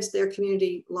kids. Their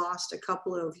community lost a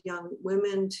couple of young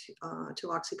women to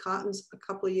Oxycontins a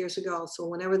couple of years ago. So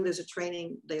whenever there's a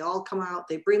training, they all come out,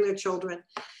 they bring their children.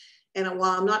 And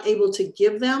while I'm not able to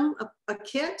give them a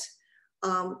kit,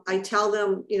 I tell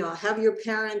them, you know, have your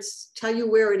parents tell you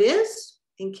where it is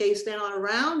in case they're not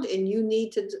around and you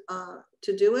need to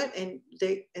do it.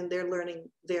 And they're learning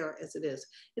there as it is.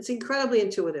 It's incredibly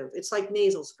intuitive. It's like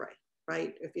nasal spray,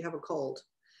 right? If you have a cold.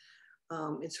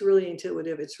 It's really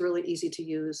intuitive, it's really easy to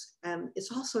use, and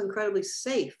it's also incredibly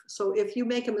safe. So if you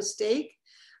make a mistake,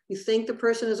 you think the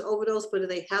person is overdosed, but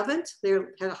they haven't, they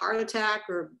had a heart attack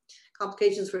or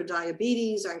complications for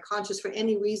diabetes, are unconscious for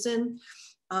any reason,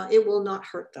 it will not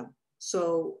hurt them.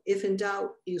 So if in doubt,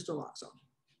 use naloxone.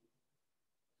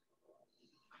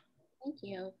 Thank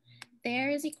you. There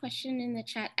is a question in the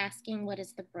chat asking what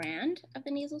is the brand of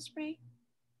the nasal spray?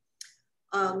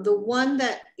 The one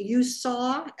that you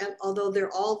saw, and although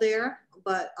they're all there,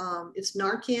 but it's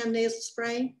Narcan nasal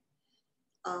spray.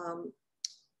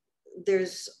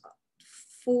 There's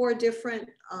 4 different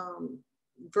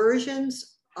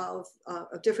versions of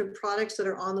different products that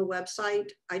are on the website.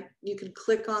 You can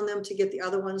click on them to get the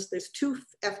other ones. There's 2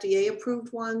 FDA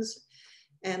approved ones,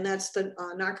 and that's the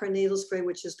Narcan nasal spray,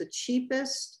 which is the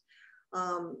cheapest.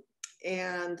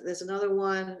 And there's another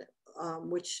one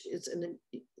which is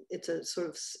it's a sort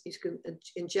of, you can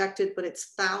inject it, but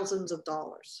it's thousands of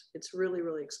dollars. It's really,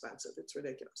 really expensive. It's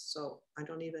ridiculous. So I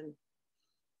don't even,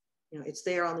 you know, it's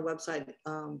there on the website,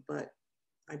 but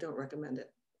I don't recommend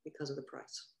it because of the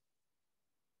price.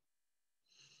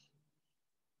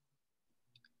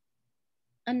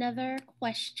 Another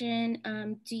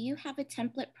question, do you have a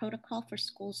template protocol for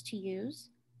schools to use?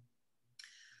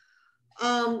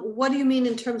 What do you mean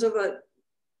in terms of a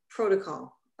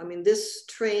protocol? I mean, this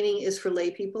training is for lay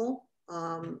people.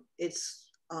 It's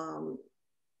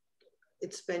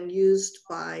been used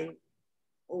by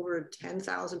over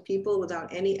 10,000 people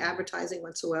without any advertising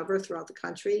whatsoever throughout the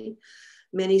country.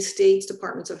 Many states,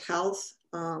 departments of health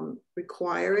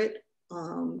require it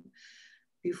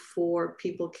before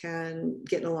people can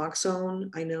get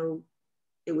naloxone. I know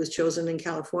it was chosen in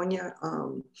California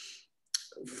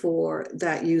for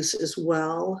that use as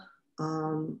well.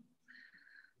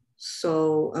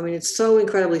 So, I mean, it's so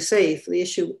incredibly safe. The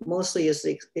issue mostly is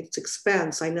its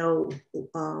expense. I know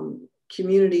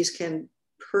communities can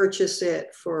purchase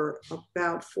it for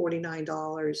about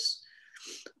 $49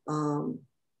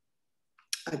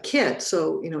 a kit.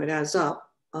 So, you know, it adds up.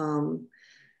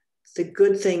 The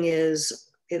good thing is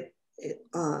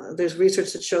there's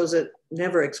research that shows it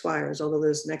never expires, although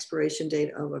there's an expiration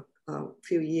date of a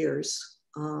few years.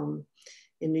 In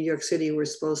New York City, we're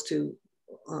supposed to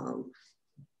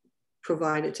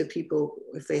provide it to people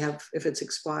if it's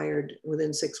expired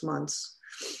within 6 months.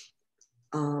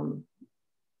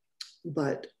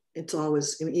 But it's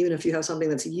always, I mean, even if you have something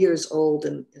that's years old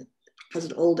and has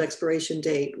an old expiration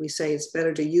date, we say it's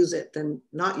better to use it than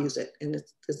not use it, and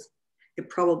it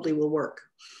probably will work.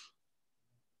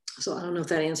 So I don't know if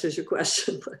that answers your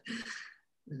question, but.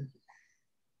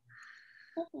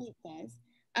 Hopefully it does.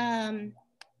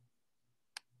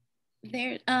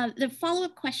 The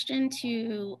follow-up question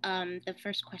to the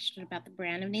first question about the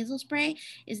brand of nasal spray,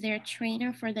 is there a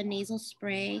trainer for the nasal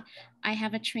spray? I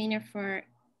have a trainer for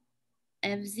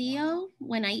Evzio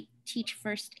when I teach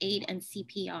first aid and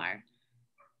CPR.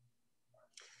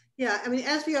 Yeah, I mean,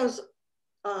 Evzio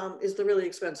is the really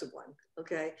expensive one,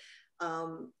 okay?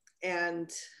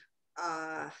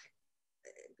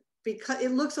 Because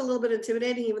it looks a little bit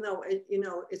intimidating, even though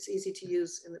it's easy to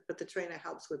use, but the trainer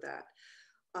helps with that.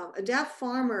 Adapt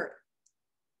Farmer,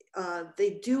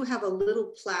 they do have a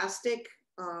little plastic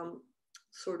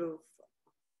sort of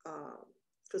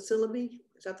facility,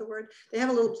 is that the word? They have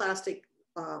a little plastic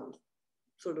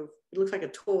sort of, it looks like a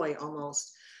toy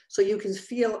almost. So you can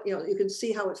feel, you can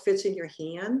see how it fits in your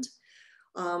hand.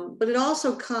 But it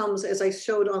also comes, as I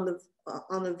showed on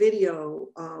the video,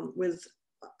 with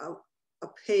a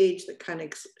page that kind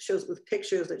of shows with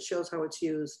pictures that shows how it's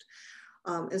used.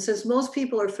 And since most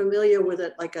people are familiar with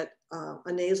it like a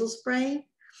nasal spray,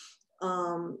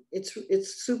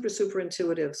 it's super, super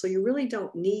intuitive. So you really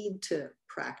don't need to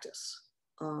practice.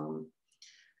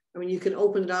 I mean, you can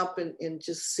open it up and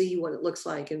just see what it looks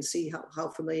like and see how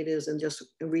familiar it is and just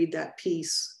read that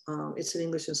piece. It's in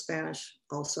English and Spanish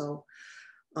also.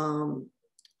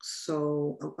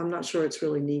 So I'm not sure it's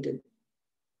really needed.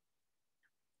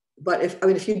 But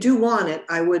if you do want it,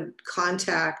 I would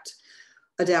contact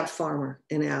Adapt Pharma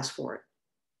and ask for it.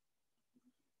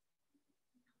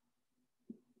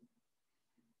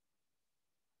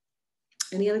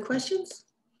 Any other questions?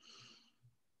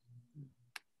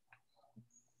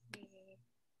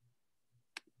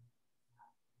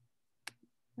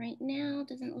 Right now,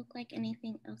 doesn't look like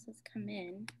anything else has come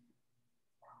in.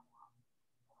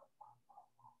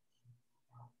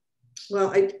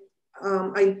 Well,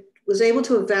 I was able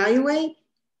to evaluate.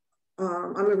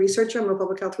 I'm a researcher, I'm a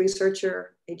public health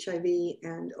researcher, HIV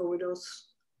and overdose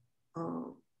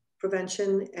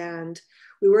prevention. And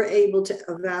we were able to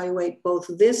evaluate both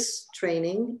this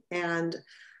training and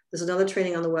there's another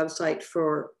training on the website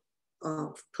for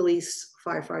police,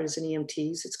 firefighters, and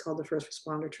EMTs. It's called the First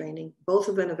Responder Training. Both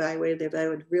have been evaluated. They've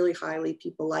evaluated really highly.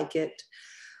 People like it.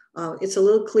 It's a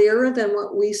little clearer than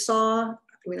what we saw.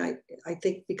 I mean, I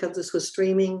think because this was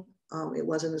streaming, it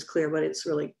wasn't as clear, but it's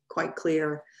really quite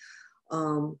clear.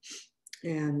 And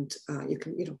you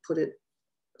can, put it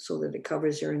so that it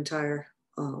covers your entire,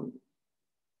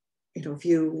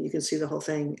 view. You can see the whole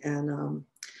thing. And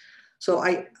so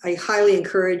I highly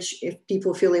encourage, if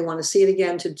people feel they want to see it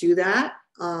again, to do that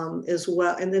as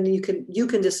well. And then you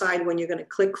can decide when you're going to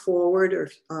click forward or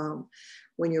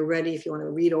when you're ready, if you want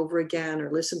to read over again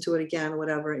or listen to it again,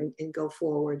 whatever, and go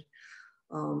forward.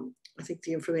 I think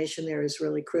the information there is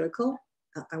really critical.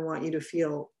 I want you to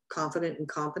feel confident and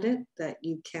competent that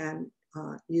you can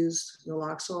use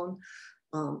naloxone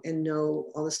and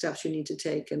know all the steps you need to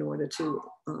take in order to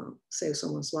save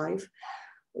someone's life.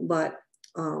 But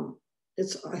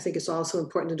I think it's also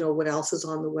important to know what else is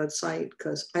on the website,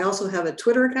 because I also have a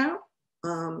Twitter account,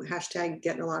 hashtag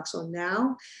Get Naloxone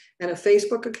Now, and a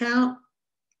Facebook account.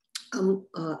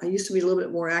 I used to be a little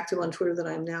bit more active on Twitter than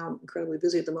I am now. I'm incredibly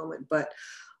busy at the moment, but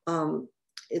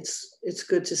it's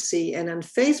good to see. And on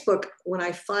Facebook, when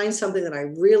I find something that I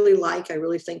really like, I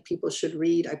really think people should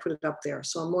read, I put it up there.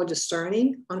 So I'm more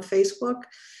discerning on Facebook.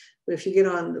 But if you get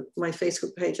on my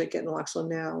Facebook page, I Get Naloxone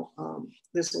Now,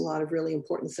 there's a lot of really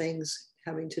important things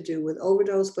having to do with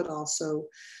overdose, but also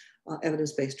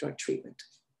evidence-based drug treatment.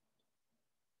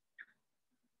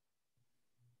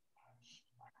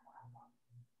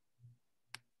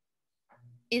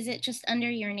 Is it just under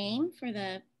your name for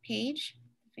the page,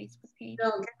 the Facebook page?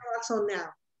 No, Get Naloxone Now.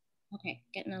 Okay,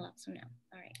 Get Naloxone Now.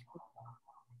 All right.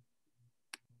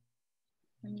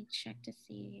 Let me check to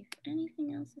see if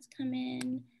anything else has come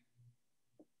in.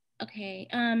 Okay.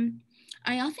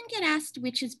 I often get asked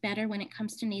which is better when it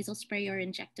comes to nasal spray or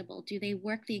injectable. Do they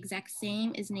work the exact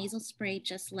same? Is nasal spray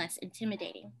just less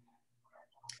intimidating?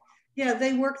 Yeah,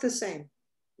 they work the same.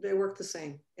 They work the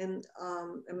same. And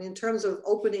I mean, in terms of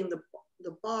opening the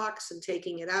box and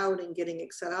taking it out and getting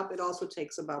it set up, it also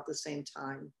takes about the same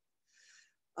time.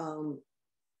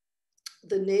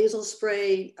 The nasal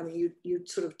spray, I mean, you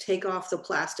sort of take off the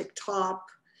plastic top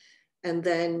and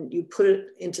then you put it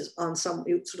you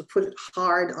sort of put it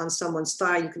hard on someone's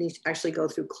thigh. You can actually go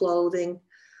through clothing,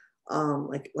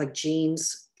 like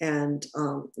jeans, and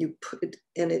you put it,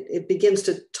 and it begins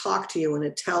to talk to you and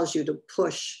it tells you to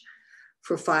push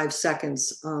for 5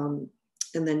 seconds.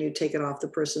 And then you take it off the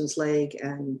person's leg,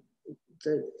 and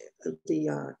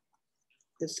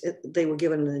they were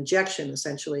given an injection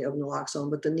essentially of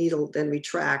naloxone, but the needle then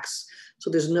retracts.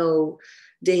 So there's no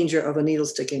danger of a needle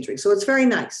stick injury. So it's very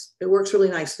nice. It works really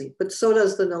nicely, but so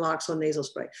does the naloxone nasal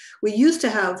spray. We used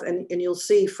to have, and you'll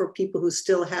see for people who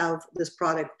still have this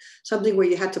product, something where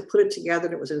you had to put it together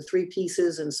and it was in 3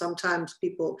 pieces. And sometimes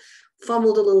people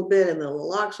fumbled a little bit and the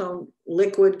naloxone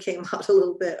liquid came out a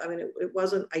little bit. I mean, it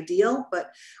wasn't ideal, but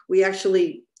we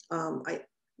actually,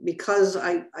 because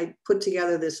I put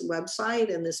together this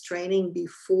website and this training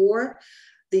before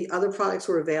the other products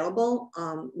were available,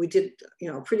 we did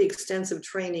pretty extensive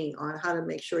training on how to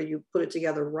make sure you put it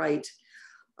together right,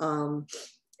 and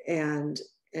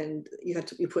you had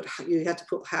to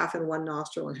put half in one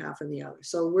nostril and half in the other.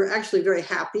 So we're actually very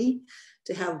happy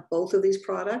to have both of these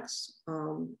products.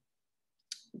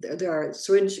 There are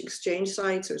syringe exchange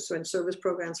sites or syringe service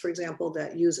programs, for example,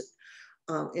 that use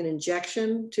an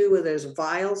injection too, where there's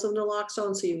vials of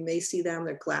naloxone. So you may see them,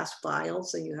 they're glass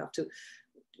vials, and you have to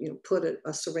put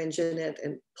a syringe in it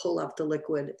and pull up the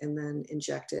liquid and then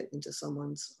inject it into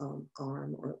someone's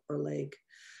arm or leg.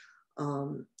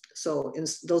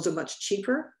 Those are much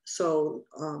cheaper. So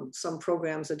some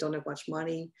programs that don't have much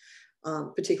money,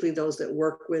 particularly those that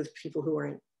work with people who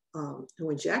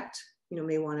inject,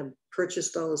 may want to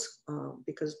purchase those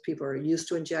because people are used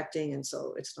to injecting, and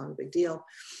so it's not a big deal.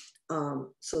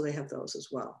 So they have those as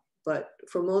well. But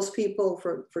for most people,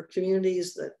 for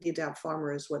communities, the Adapt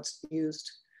Pharma is what's used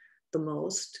the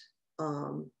most.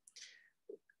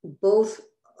 Both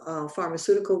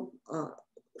pharmaceutical,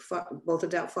 both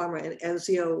Adapt Pharma and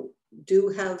Ezio do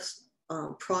have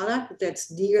product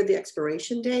that's near the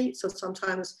expiration date. So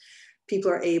sometimes people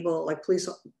are able, like police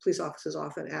officers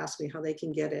often ask me how they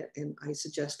can get it, and I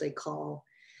suggest they call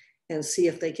and see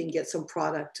if they can get some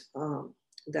product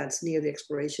that's near the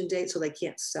expiration date. So they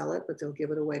can't sell it, but they'll give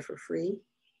it away for free.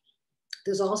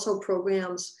 There's also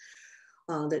programs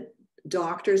that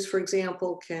doctors, for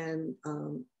example, can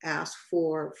ask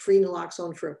for free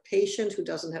naloxone for a patient who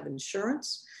doesn't have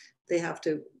insurance. They have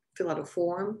to fill out a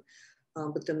form,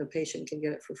 but then the patient can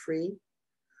get it for free.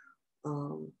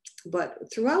 But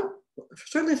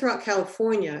certainly throughout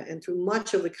California and through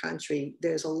much of the country,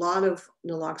 there's a lot of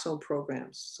naloxone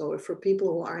programs. So if for people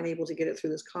who aren't able to get it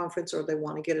through this conference, or they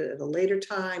want to get it at a later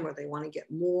time, or they want to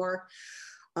get more,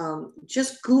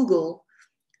 just Google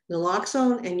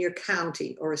naloxone and your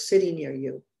county or a city near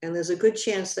you. And there's a good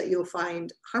chance that you'll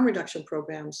find harm reduction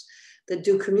programs that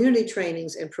do community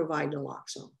trainings and provide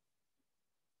naloxone.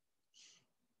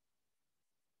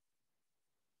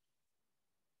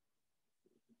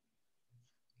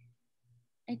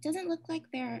 It doesn't look like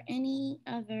there are any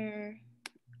other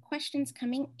questions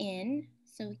coming in,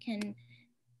 so we can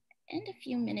end a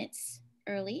few minutes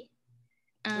early.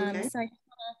 Okay. So I just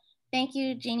want to thank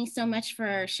you, Janie, so much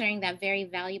for sharing that very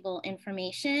valuable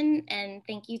information. And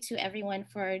thank you to everyone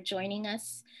for joining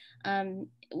us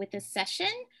with this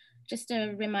session. Just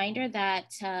a reminder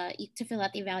that to fill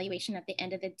out the evaluation at the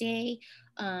end of the day,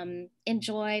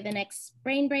 enjoy the next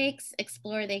brain breaks,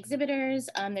 explore the exhibitors.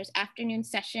 There's afternoon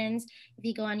sessions. If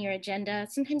you go on your agenda,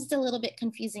 sometimes it's a little bit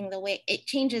confusing the way it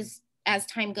changes as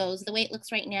time goes. The way it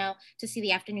looks right now, to see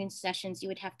the afternoon sessions, you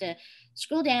would have to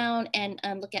scroll down and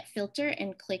look at filter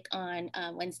and click on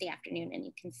Wednesday afternoon, and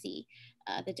you can see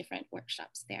the different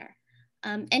workshops there.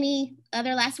 Any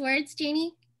other last words,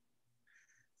 Janie?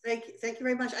 Thank you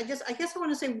very much. I guess I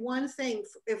want to say one thing.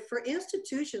 If for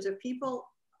institutions, if people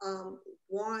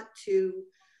want to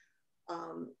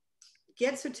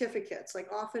get certificates, like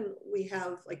often we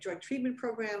have like drug treatment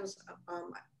programs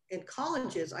in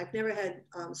colleges. I've never had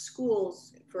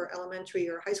schools for elementary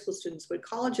or high school students, but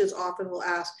colleges often will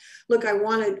ask, look, I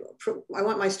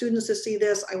want my students to see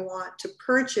this. I want to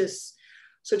purchase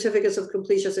certificates of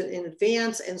completion in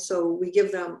advance. And so we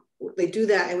give them, they do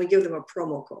that, and we give them a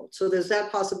promo code. So there's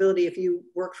that possibility if you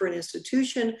work for an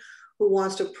institution who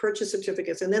wants to purchase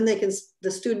certificates, and then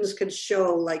the students can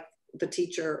show like the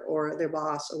teacher or their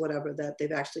boss or whatever that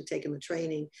they've actually taken the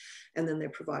training, and then they're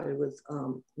provided with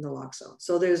naloxone.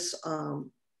 So there's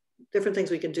different things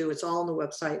we can do. It's all on the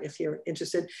website if you're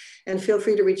interested. And feel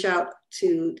free to reach out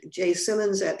to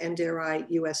Simmons at ndriusa.org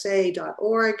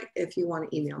if you want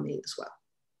to email me as well.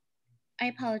 I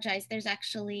apologize. There's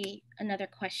actually another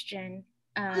question,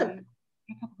 a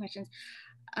couple questions.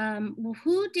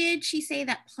 Who did she say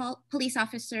that police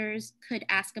officers could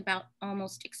ask about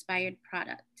almost expired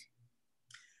product?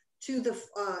 To the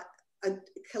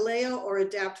Kaleo or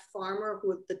Adapt Pharma,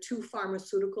 who are the two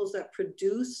pharmaceuticals that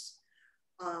produce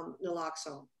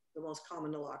naloxone, the most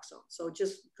common naloxone. So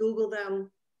just Google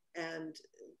them, and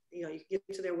you can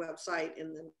get to their website,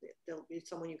 and then there'll be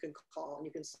someone you can call, and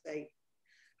you can say,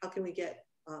 how can we get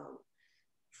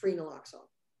free naloxone?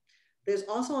 There's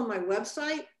also on my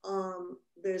website,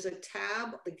 there's a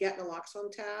tab, the Get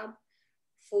Naloxone tab,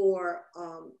 for,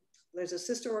 there's a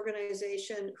sister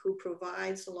organization who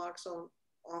provides naloxone,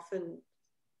 often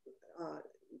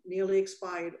nearly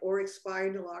expired or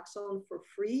expired naloxone for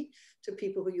free to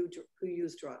people who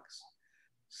use drugs.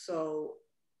 So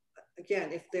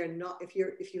again, if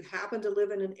you happen to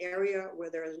live in an area where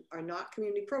there are not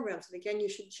community programs, and again, you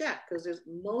should check, because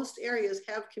most areas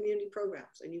have community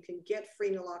programs, and you can get free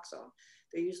naloxone.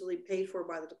 They're usually paid for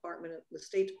by the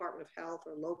State Department of Health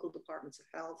or local departments of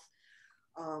health.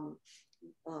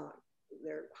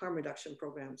 They're harm reduction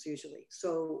programs usually.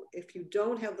 So if you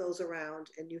don't have those around,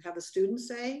 and you have a student,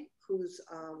 say, who's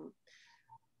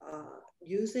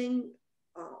using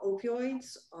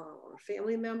opioids, or a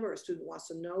family member, a student wants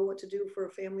to know what to do for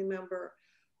a family member,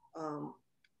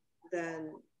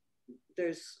 then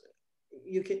they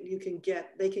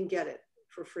can get it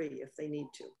for free if they need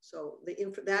to. So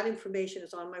that information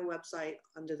is on my website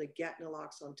under the Get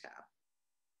Naloxone tab.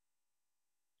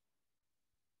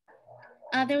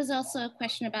 There was also a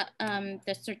question about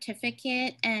the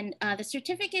certificate, and the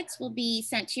certificates will be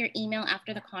sent to your email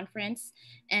after the conference,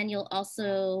 and you'll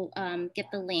also get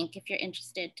the link if you're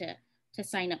interested to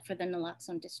sign up for the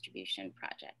Naloxone distribution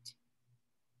project.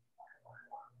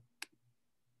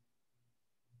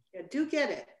 Yeah, do get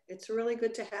it. It's really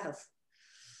good to have.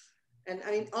 And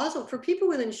I mean, also for people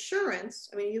with insurance,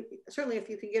 I mean, certainly if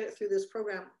you can get it through this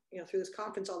program, you know, through this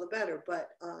conference, all the better. But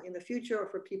in the future, or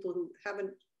for people who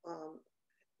aren't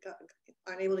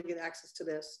able to get access to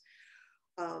this,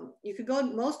 you could go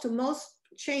to most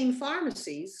chain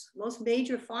pharmacies, most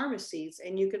major pharmacies,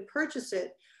 and you can purchase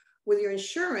it with your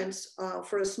insurance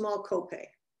for a small copay.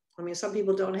 I mean, some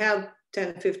people don't have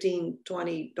 $10, $15,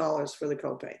 $20 for the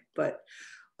copay, but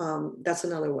that's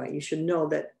another way. You should know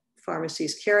that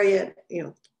pharmacies carry it, you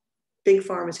know, big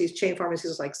pharmacies, chain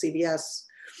pharmacies like CVS,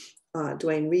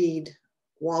 Duane Reade,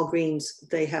 Walgreens,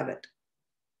 they have it.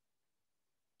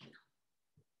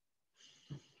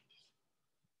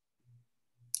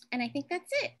 And I think that's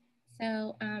it.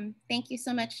 So thank you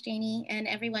so much, Janie, and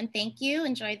everyone, thank you.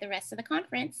 Enjoy the rest of the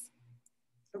conference.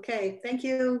 Okay, thank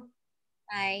you.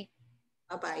 Bye.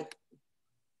 Bye-bye.